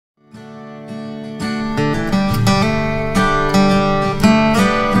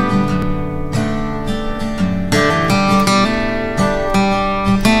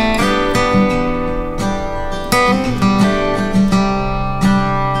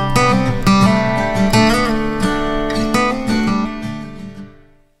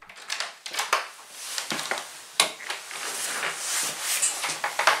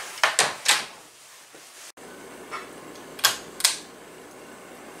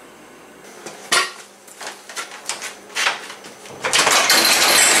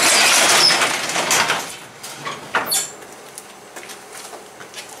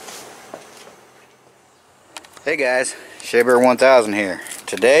Hey guys, Shabear 1000 here.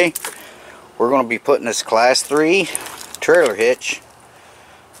 Today we're going to be putting this Class 3 trailer hitch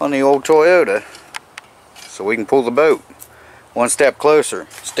on the old Toyota so we can pull the boat one step closer.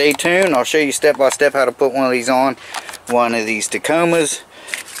 Stay tuned, I'll show you step by step how to put one of these on. One of these Tacomas.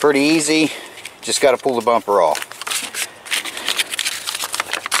 Pretty easy, just got to pull the bumper off.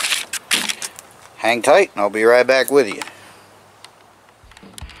 Hang tight and I'll be right back with you.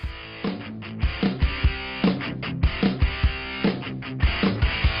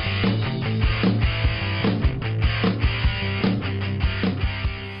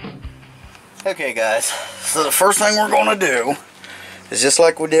 Okay guys, so the first thing we're going to do is just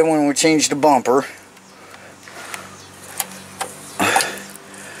like we did when we changed the bumper.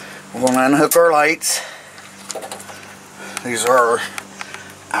 We're going to unhook our lights. These are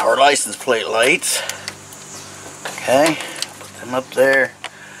our license plate lights. Okay, put them up there.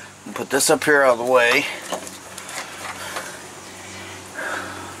 And put this up here out of the way.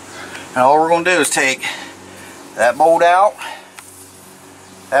 Now all we're going to do is take that bolt out,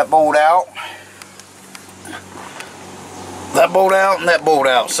 that bolt out, that bolt out, and that bolt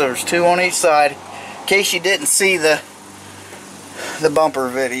out. So there's two on each side. In case you didn't see the bumper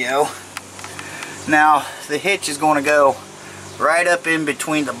video. Now the hitch is going to go right up in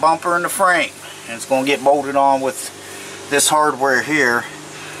between the bumper and the frame, and it's going to get bolted on with this hardware here.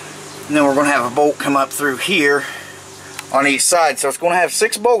 And then we're going to have a bolt come up through here on each side. So it's going to have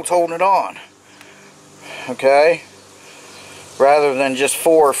 6 bolts holding it on. Okay? Rather than just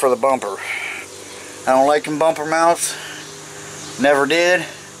 4 for the bumper. I don't like them bumper mounts. Never did.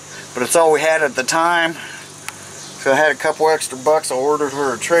 But it's all we had at the time. So I had a couple extra bucks. I ordered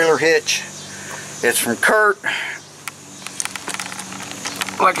her a trailer hitch. It's from Kurt.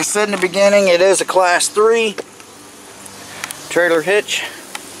 Like I said in the beginning, it is a Class 3 trailer hitch.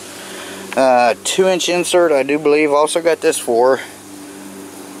 2-inch insert, I do believe. Also got this for.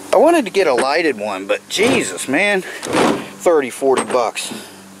 I wanted to get a lighted one, but Jesus, man, 30-40 bucks.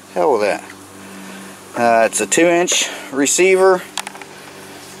 Hell with that. It's a 2-inch receiver.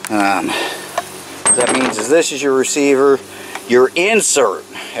 What that means is this is your receiver. Your insert,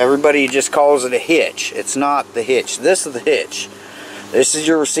 everybody just calls it a hitch. It's not the hitch. This is the hitch. This is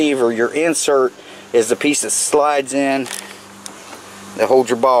your receiver. Your insert is the piece that slides in that holds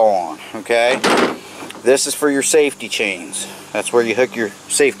your ball on. Okay? This is for your safety chains. That's where you hook your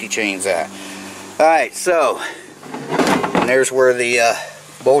safety chains at. Alright, so and there's where the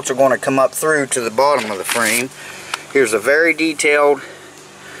bolts are going to come up through to the bottom of the frame. Here's a very detailed,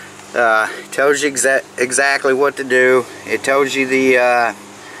 tells you exactly what to do. It tells you the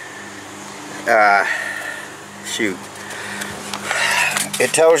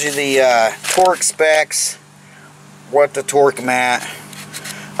it tells you the torque specs, what to torque them at.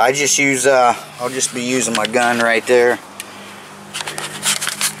 I just use I'll just be using my gun right there.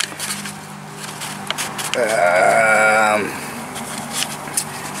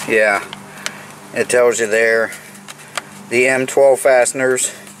 Yeah, it tells you there the M12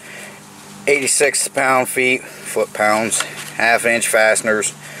 fasteners, 86 pound-feet, foot-pounds, half-inch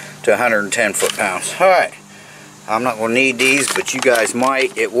fasteners to 110 foot-pounds. Alright, I'm not going to need these, but you guys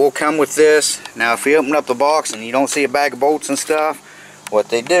might. It will come with this. Now if you open up the box and you don't see a bag of bolts and stuff, what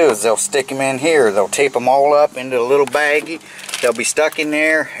they do is they'll stick them in here. They'll tape them all up into a little baggie. They'll be stuck in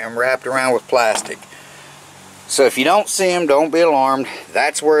there and wrapped around with plastic. So if you don't see them, don't be alarmed.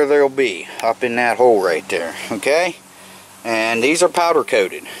 That's where they'll be, up in that hole right there. Okay? And these are powder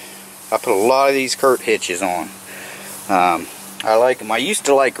coated. I put a lot of these Kurt hitches on. I like them. I used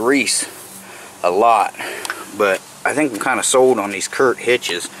to like Reese a lot, but I think I'm kind of sold on these Kurt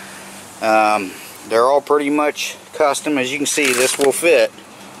hitches. They're all pretty much custom. As you can see, this will fit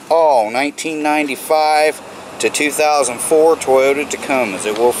all 1995 to 2004 Toyota Tacomas.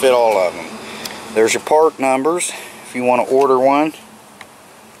 It will fit all of them. There's your part numbers if you want to order one.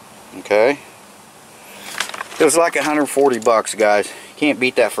 Okay. It was like 140 bucks, guys. You can't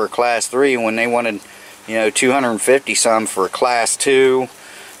beat that for a Class 3 when they wanted, you know, 250 some for a Class 2,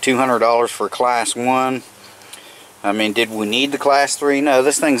 $200 for a Class 1. I mean, did we need the Class 3? No,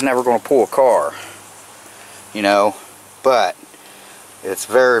 this thing's never going to pull a car, you know, but it's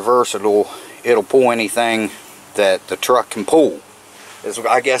very versatile. It'll pull anything that the truck can pull, is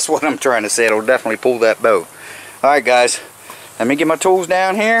I guess what I'm trying to say. It'll definitely pull that boat. Alright guys, let me get my tools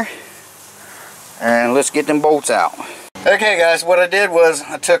down here and let's get them bolts out. Okay guys, what I did was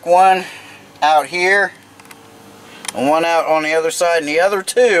I took one out here and one out on the other side, and the other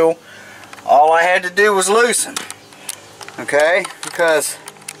two, all I had to do was loosen. Okay, because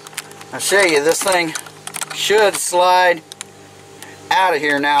I'll show you, this thing should slide out of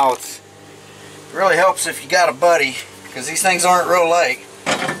here now. really helps if you got a buddy, because these things aren't real light.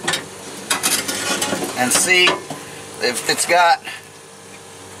 And see if it's got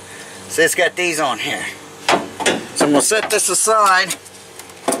these on here. So I'm going to set this aside.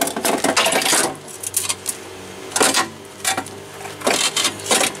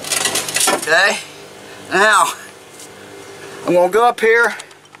 Okay, now I'm going to go up here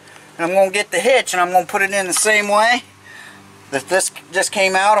and I'm going to get the hitch and I'm going to put it in the same way that this just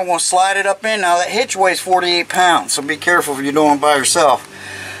came out. I'm going to slide it up in. Now that hitch weighs 48 pounds, so be careful if you're doing it by yourself.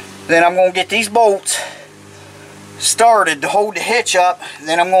 Then I'm going to get these bolts started to hold the hitch up.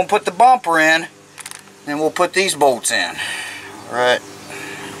 Then I'm going to put the bumper in and we'll put these bolts in. Right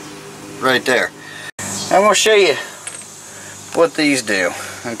there. I'm going to show you what these do.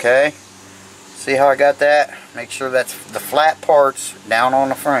 Okay. See how I got that? Make sure that's the flat parts down on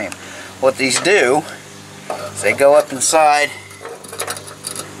the frame. What these do is they go up inside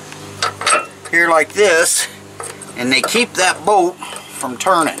here like this, and they keep that bolt from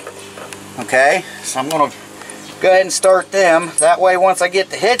turning. Okay, so I'm going to go ahead and start them. That way once I get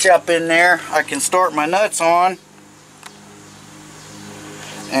the hitch up in there, I can start my nuts on.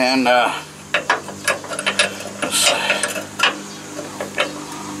 And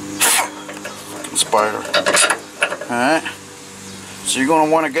spider. Alright, so you're going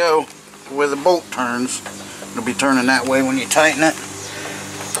to want to go where the bolt turns. It'll be turning that way when you tighten it.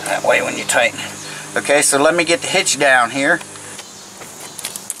 That way when you tighten. Okay, so let me get the hitch down here.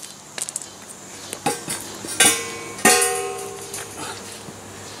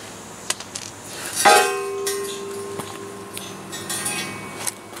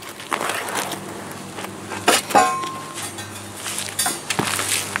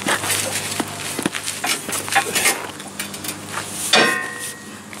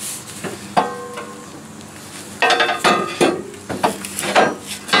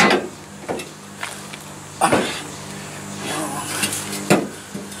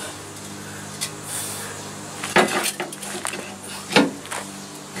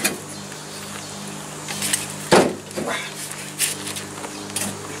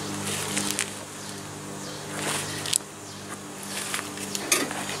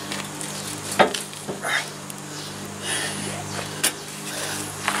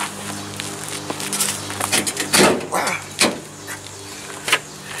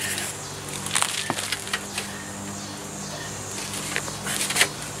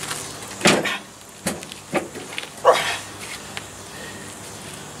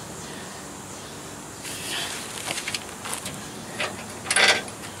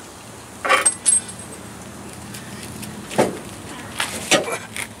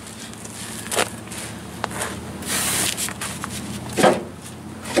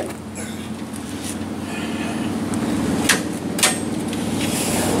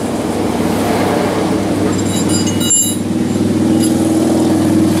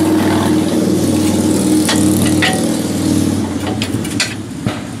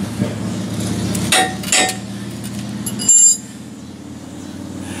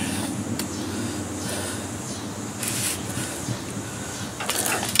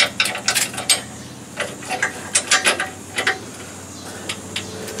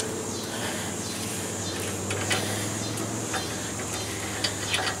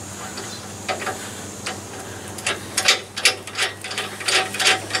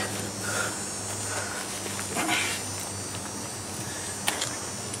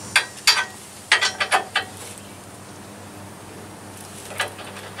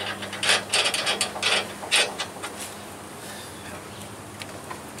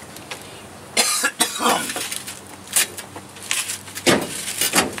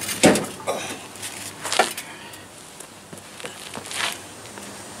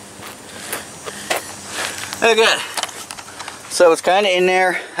 Okay, so it's kind of in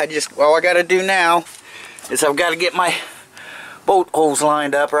there. All I got to do now is I've got to get my bolt holes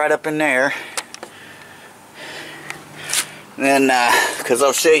lined up right up in there. And then, because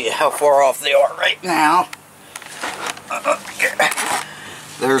I'll show you how far off they are right now.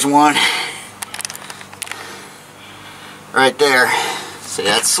 There's one right there. See,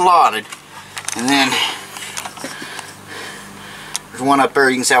 that's slotted. And then there's one up there.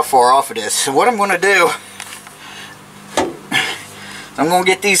 You can see how far off it is. So what I'm going to do, I'm going to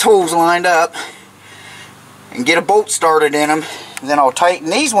get these holes lined up and get a bolt started in them. And then I'll tighten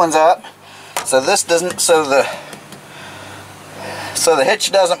these ones up so this doesn't, so the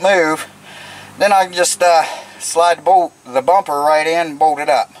hitch doesn't move. Then I can just slide the bumper right in and bolt it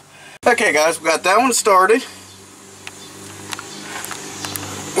up. Okay guys, we got that one started.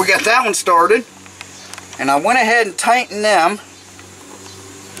 And I went ahead and tightened them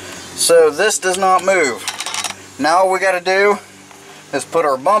So this does not move. Now all we got to do is put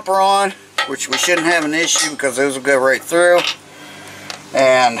our bumper on, which we shouldn't have an issue because those will go right through.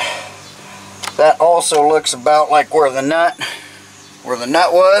 And that also looks about like where the nut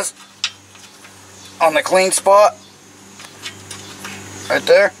was on the clean spot. Right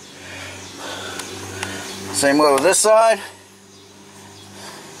there. Same way with this side.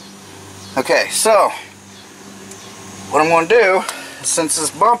 Okay, so what I'm going to do, since this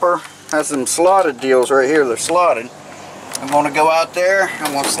bumper has some slotted deals right here, they're slotted, I'm going to go out there,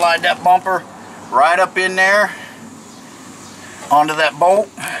 I'm going to slide that bumper right up in there onto that bolt,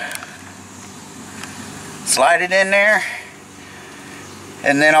 slide it in there,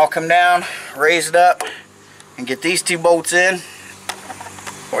 and then I'll come down, raise it up, and get these two bolts in.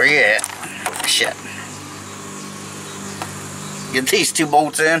 Where you at? Shit. Get these two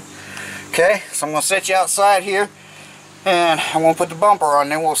bolts in. Okay, so I'm going to set you outside here, and I'm going to put the bumper on,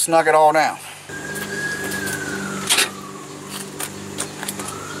 then we'll snug it all down.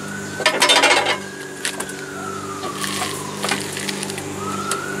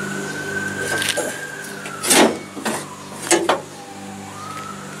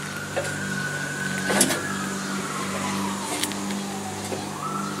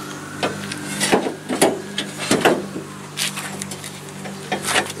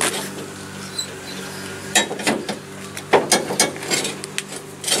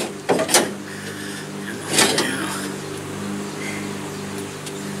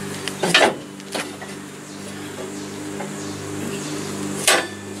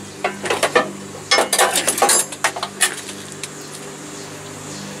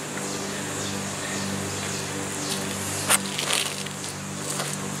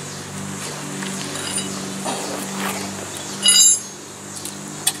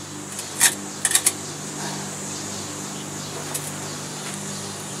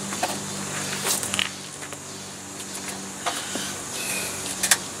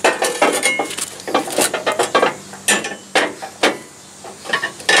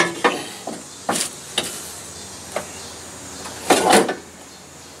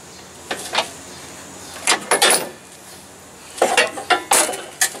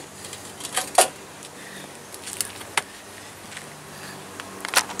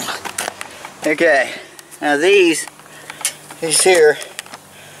 Okay, now these here,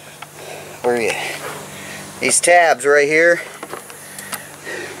 where are you? These tabs right here,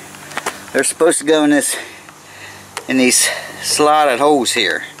 they're supposed to go in these slotted holes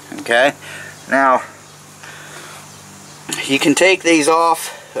here. Okay, now you can take these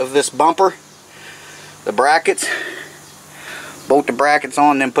off of this bumper, the brackets, bolt the brackets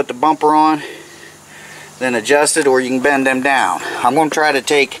on, then put the bumper on, then adjust it, or you can bend them down. I'm going to try to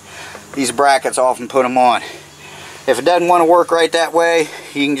take these brackets off and put them on. If it doesn't want to work right that way,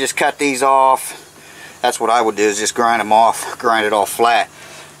 you can just cut these off. That's what I would do, is just grind them off, grind it all flat.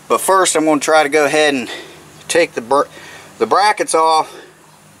 But first I'm going to try to go ahead and take the brackets off,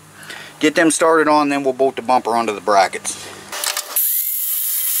 get them started on, then we'll bolt the bumper onto the brackets.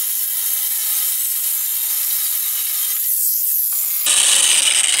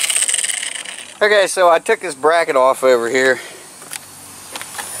 Okay, so I took this bracket off over here,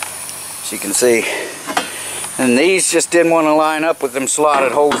 you can see, and these just didn't want to line up with them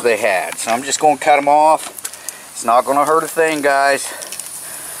slotted holes they had, so I'm just going to cut them off. It's not going to hurt a thing, guys.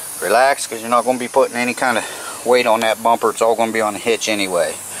 Relax, because you're not going to be putting any kind of weight on that bumper. It's all going to be on the hitch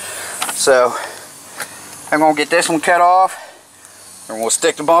anyway. So I'm going to get this one cut off, and we'll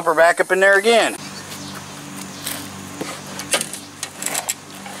stick the bumper back up in there again.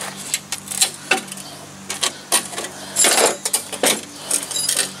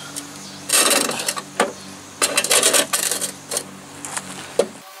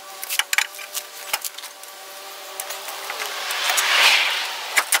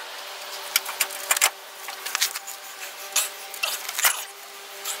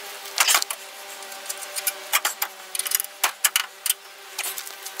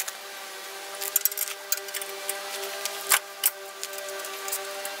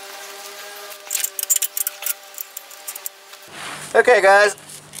 Okay guys,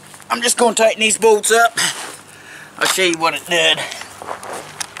 I'm just going to tighten these bolts up. I'll show you what it did.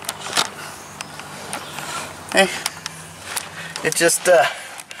 Okay. It just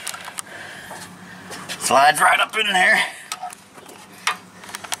slides right up in there.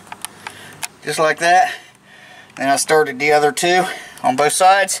 Just like that. Then I started the other two on both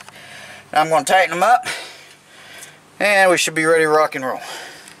sides. Now I'm going to tighten them up, and we should be ready to rock and roll.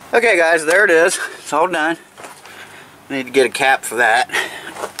 Okay guys, there it is. It's all done. Need to get a cap for that,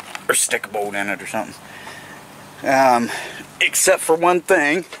 or stick a bolt in it or something. Except for one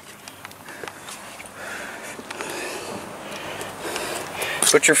thing.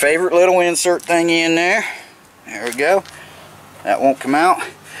 Put your favorite little insert thingy in there. There we go. That won't come out.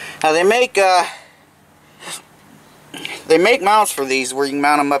 Now they make mounts for these where you can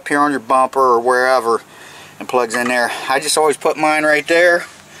mount them up here on your bumper or wherever, and plugs in there. I just always put mine right there.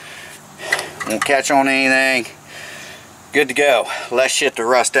 Won't catch on anything. Good to go. Less shit to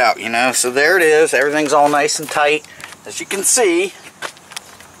rust out, you know. So there it is. Everything's all nice and tight. As you can see,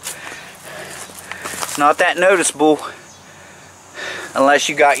 it's not that noticeable unless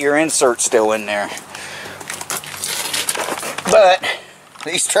you got your insert still in there. But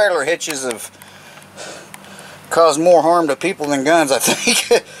these trailer hitches have caused more harm to people than guns, I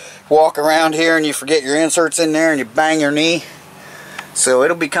think. Walk around here and you forget your inserts in there and you bang your knee. So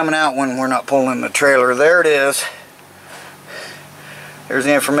it'll be coming out when we're not pulling the trailer. There it is. There's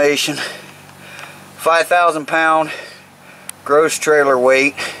the information. 5,000 pound gross trailer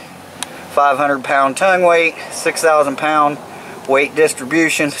weight, 500 pound tongue weight, 6,000 pound weight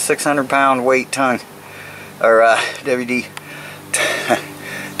distribution, 600 pound weight tongue, or WD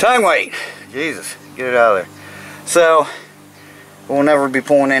tongue weight. Jesus, get it out of there. So we'll never be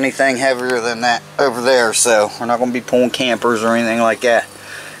pulling anything heavier than that over there, so we're not going to be pulling campers or anything like that.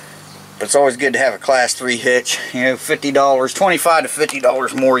 But it's always good to have a class 3 hitch. You know, $50, $25 to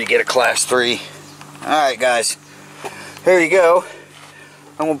 $50 more, you get a class 3. Alright guys, here you go.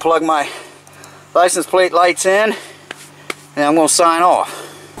 I'm going to plug my license plate lights in and I'm going to sign off.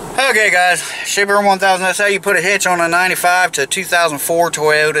 Okay guys, Shaper 1000, that's how you put a hitch on a 95 to 2004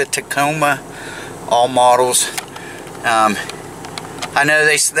 Toyota Tacoma, all models. I know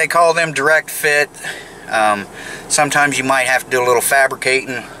they call them direct fit. Sometimes you might have to do a little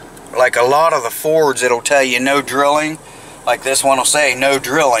fabricating. Like a lot of the Fords, it'll tell you no drilling. Like this one will say no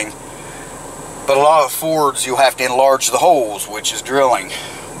drilling. But a lot of Fords, you'll have to enlarge the holes, which is drilling.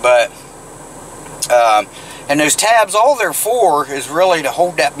 But and those tabs, all they're for is really to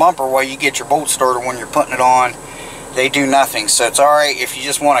hold that bumper while you get your bolt starter when you're putting it on. They do nothing, so it's alright if you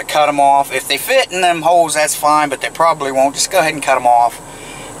just want to cut them off. If they fit in them holes, that's fine, but they probably won't. Just go ahead and cut them off.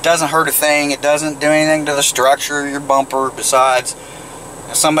 It doesn't hurt a thing. It doesn't do anything to the structure of your bumper. Besides,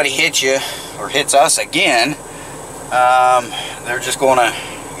 if somebody hits you or hits us again, they're just going to,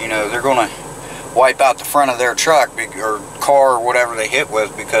 you know, they're going to wipe out the front of their truck or car or whatever they hit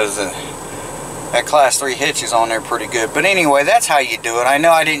with, because that class 3 hitch is on there pretty good. But anyway, that's how you do it. I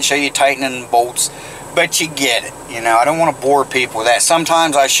know I didn't show you tightening bolts, but you get it. You know, I don't want to bore people with that.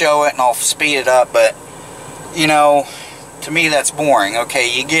 Sometimes I show it and I'll speed it up, but you know, to me that's boring. Okay,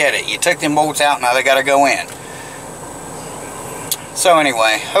 you get it. You took them bolts out, now they got to go in. So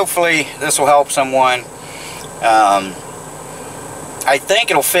anyway, hopefully this will help someone. I think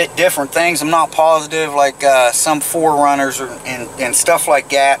it'll fit different things. I'm not positive. Like some Forerunners and stuff like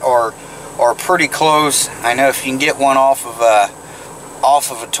that are pretty close. I know if you can get one off of a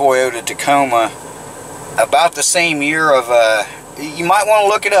Toyota Tacoma about the same year of you might want to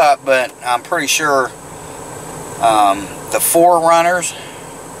look it up, but I'm pretty sure the Forerunners,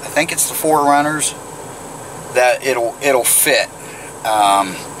 I think it's the Forerunners, that it'll fit.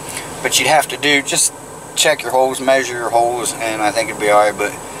 But you'd have to just check your holes, measure your holes, and I think it'd be alright.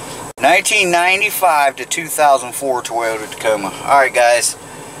 But 1995 to 2004 Toyota Tacoma. Alright guys,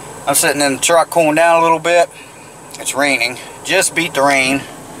 I'm sitting in the truck cooling down a little bit. It's raining. Just beat the rain.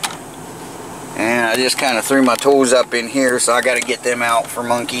 And I just kind of threw my tools up in here, so I got to get them out for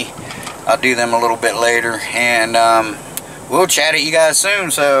Monkey. I'll do them a little bit later. And we'll chat at you guys soon.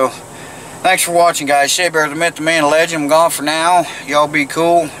 So thanks for watching guys. Shea Bear, the myth, the man, the legend. I'm gone for now. Y'all be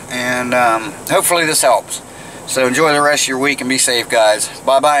cool. And hopefully this helps. So enjoy the rest of your week and be safe guys.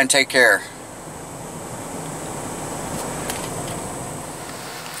 Bye bye and take care.